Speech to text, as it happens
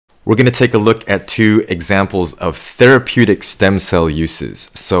we're going to take a look at two examples of therapeutic stem cell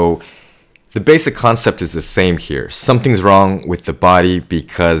uses. So the basic concept is the same here. Something's wrong with the body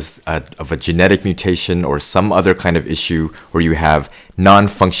because of a genetic mutation or some other kind of issue where you have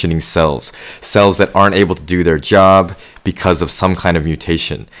non-functioning cells, cells that aren't able to do their job because of some kind of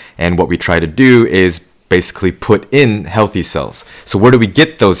mutation. And what we try to do is basically put in healthy cells. So where do we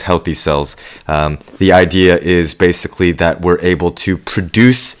get those healthy cells? The idea is basically that we're able to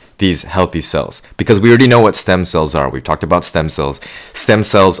produce these healthy cells because we already know what stem cells are. We've talked about stem cells. Stem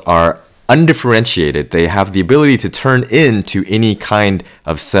cells are undifferentiated. They have the ability to turn into any kind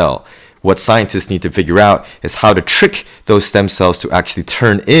of cell. What scientists need to figure out is how to trick those stem cells to actually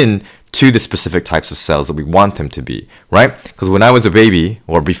turn in to the specific types of cells that we want them to be, right? Because when I was a baby,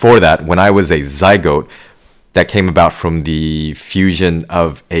 or before that, when I was a zygote that came about from the fusion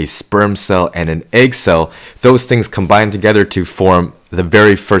of a sperm cell and an egg cell, those things combined together to form the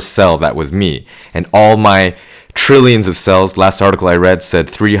very first cell that was me. And all my trillions of cells, last article I read said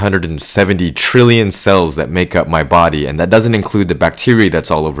 370 trillion cells that make up my body, and that doesn't include the bacteria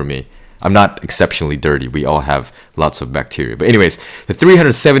that's all over me. I'm not exceptionally dirty. We all have lots of bacteria. But anyways, the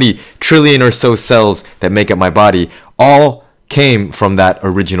 370 trillion or so cells that make up my body all came from that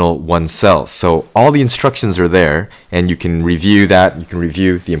original one cell. So all the instructions are there, and you can review that. You can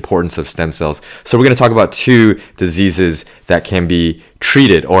review the importance of stem cells. So we're going to talk about two diseases that can be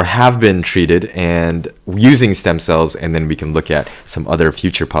treated or have been treated and using stem cells, and then we can look at some other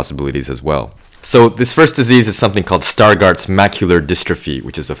future possibilities as well. So this first disease is something called Stargardt's macular dystrophy,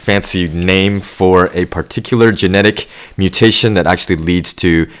 which is a fancy name for a particular genetic mutation that actually leads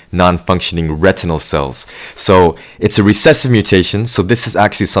to non-functioning retinal cells. So it's a recessive mutation, so this is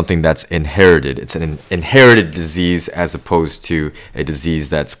actually something that's inherited. It's an inherited disease as opposed to a disease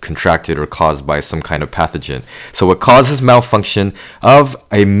that's contracted or caused by some kind of pathogen. So it causes malfunction of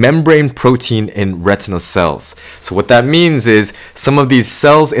a membrane protein in retinal cells. So what that means is some of these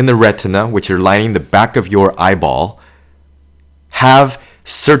cells in the retina, which are lining the back of your eyeball, have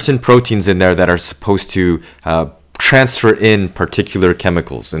certain proteins in there that are supposed to transfer in particular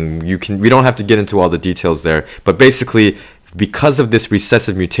chemicals. And we don't have to get into all the details there, but basically because of this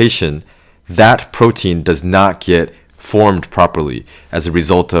recessive mutation, that protein does not get formed properly as a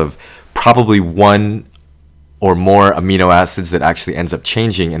result of probably one or more amino acids that actually ends up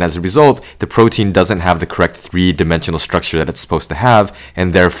changing, and as a result the protein doesn't have the correct three-dimensional structure that it's supposed to have,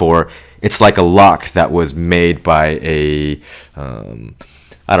 and therefore it's like a lock that was made by a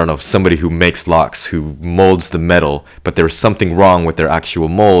I don't know, somebody who makes locks, who molds the metal, but there's something wrong with their actual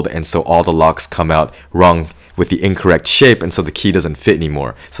mold, and so all the locks come out wrong with the incorrect shape, and so the key doesn't fit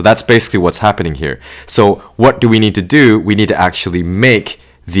anymore. So that's basically what's happening here. So what do we need to do? We need to actually make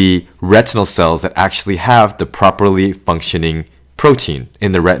the retinal cells that actually have the properly functioning protein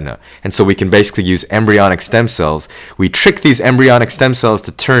in the retina. And so we can basically use embryonic stem cells. We trick these embryonic stem cells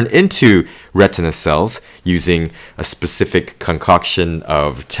to turn into retina cells using a specific concoction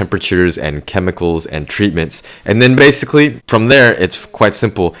of temperatures and chemicals and treatments. And then basically from there, it's quite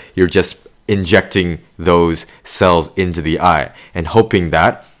simple. You're just injecting those cells into the eye and hoping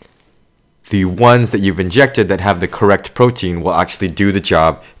that the ones that you've injected that have the correct protein will actually do the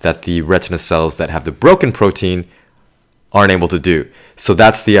job that the retina cells that have the broken protein aren't able to do. So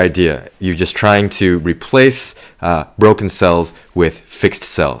that's the idea. You're just trying to replace broken cells with fixed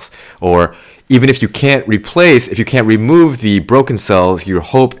cells. Or even if you can't remove the broken cells, your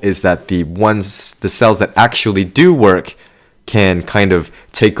hope is that the cells that actually do work can kind of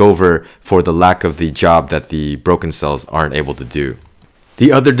take over for the lack of the job that the broken cells aren't able to do.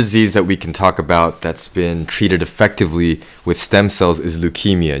 The other disease that we can talk about that's been treated effectively with stem cells is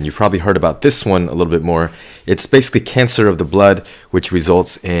leukemia, and you've probably heard about this one a little bit more. It's basically cancer of the blood, which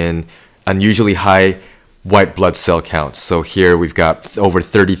results in unusually high white blood cell counts. So here we've got over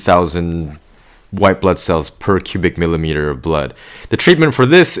 30,000 white blood cells per cubic millimeter of blood. The treatment for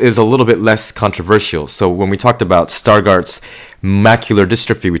this is a little bit less controversial. So when we talked about Stargardt's macular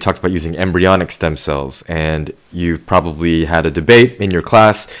dystrophy, we talked about using embryonic stem cells, and you've probably had a debate in your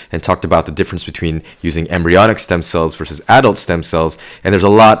class and talked about the difference between using embryonic stem cells versus adult stem cells, and there's a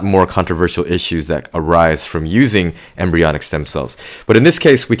lot more controversial issues that arise from using embryonic stem cells. But in this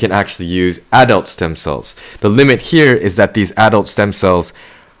case, we can actually use adult stem cells. The limit here is that these adult stem cells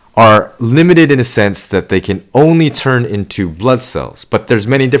are limited in a sense that they can only turn into blood cells. But there's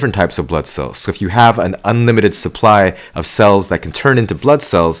many different types of blood cells. So if you have an unlimited supply of cells that can turn into blood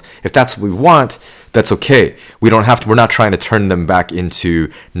cells, if that's what we want, that's okay. We're not trying to turn them back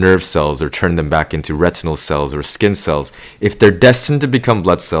into nerve cells or turn them back into retinal cells or skin cells. If they're destined to become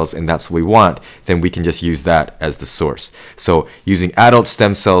blood cells and that's what we want, then we can just use that as the source. So using adult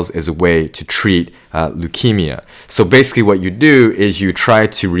stem cells is a way to treat leukemia. So basically what you do is you try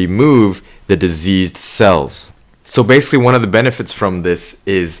to remove the diseased cells. So basically one of the benefits from this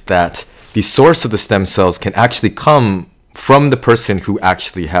is that the source of the stem cells can actually come from the person who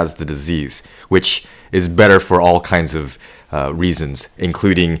actually has the disease, which is better for all kinds of reasons,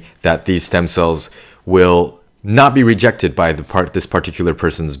 including that these stem cells will not be rejected by this particular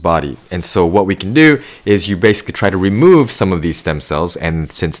person's body. And so what we can do is you basically try to remove some of these stem cells,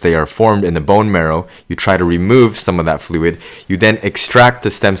 and since they are formed in the bone marrow, you try to remove some of that fluid. You then extract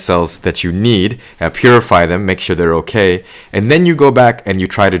the stem cells that you need, purify them, make sure they're okay, and then you go back and you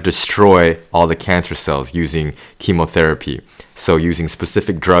try to destroy all the cancer cells using chemotherapy. So using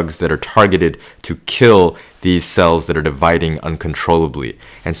specific drugs that are targeted to kill these cells that are dividing uncontrollably.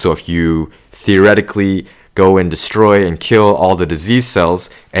 And so if you theoretically go and destroy and kill all the disease cells,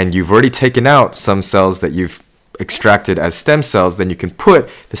 and you've already taken out some cells that you've extracted as stem cells, then you can put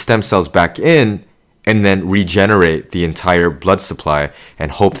the stem cells back in and then regenerate the entire blood supply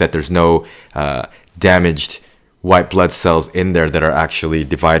and hope that there's no damaged white blood cells in there that are actually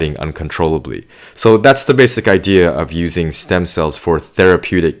dividing uncontrollably. So that's the basic idea of using stem cells for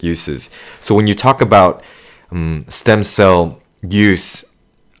therapeutic uses. So when you talk about stem cell use,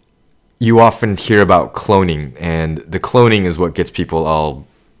 you often hear about cloning, and the cloning is what gets people all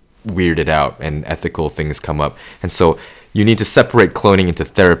weirded out and ethical things come up. And so you need to separate cloning into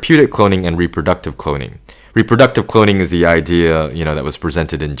therapeutic cloning and reproductive cloning. Reproductive cloning is the idea, that was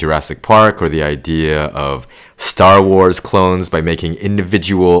presented in Jurassic Park, or the idea of Star Wars clones by making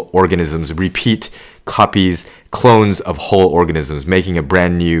individual organisms repeat copies, clones of whole organisms, making a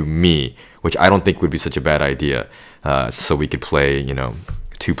brand new me, which I don't think would be such a bad idea. So we could play,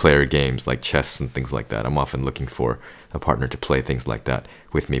 two-player games like chess and things like that. I'm often looking for a partner to play things like that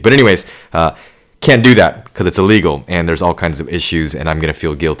with me. But anyways, can't do that because it's illegal and there's all kinds of issues, and I'm going to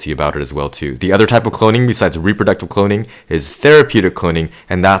feel guilty about it as well too. The other type of cloning besides reproductive cloning is therapeutic cloning,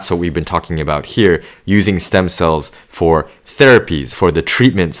 and that's what we've been talking about here, using stem cells for therapies, for the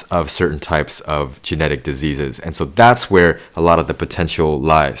treatments of certain types of genetic diseases. And so that's where a lot of the potential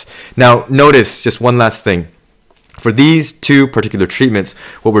lies. Now, notice just one last thing. For these two particular treatments,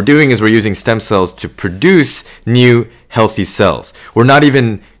 what we're doing is we're using stem cells to produce new healthy cells. We're not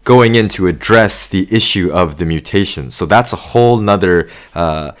even going in to address the issue of the mutation. So that's a whole nother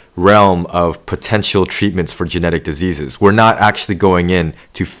realm of potential treatments for genetic diseases. We're not actually going in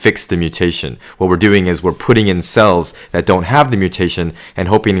to fix the mutation. What we're doing is we're putting in cells that don't have the mutation and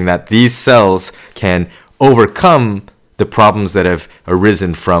hoping that these cells can overcome the problems that have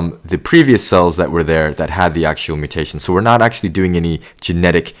arisen from the previous cells that were there that had the actual mutation. So we're not actually doing any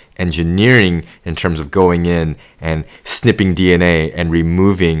genetic engineering in terms of going in and snipping DNA and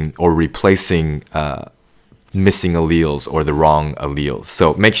removing or replacing missing alleles or the wrong alleles.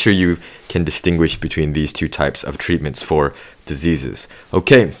 So make sure you can distinguish between these two types of treatments for diseases.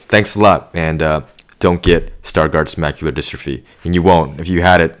 Okay, thanks a lot, and don't get Stargardt's macular dystrophy. And you won't. If you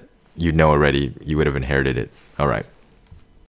had it, you'd know already. You would have inherited it. All right.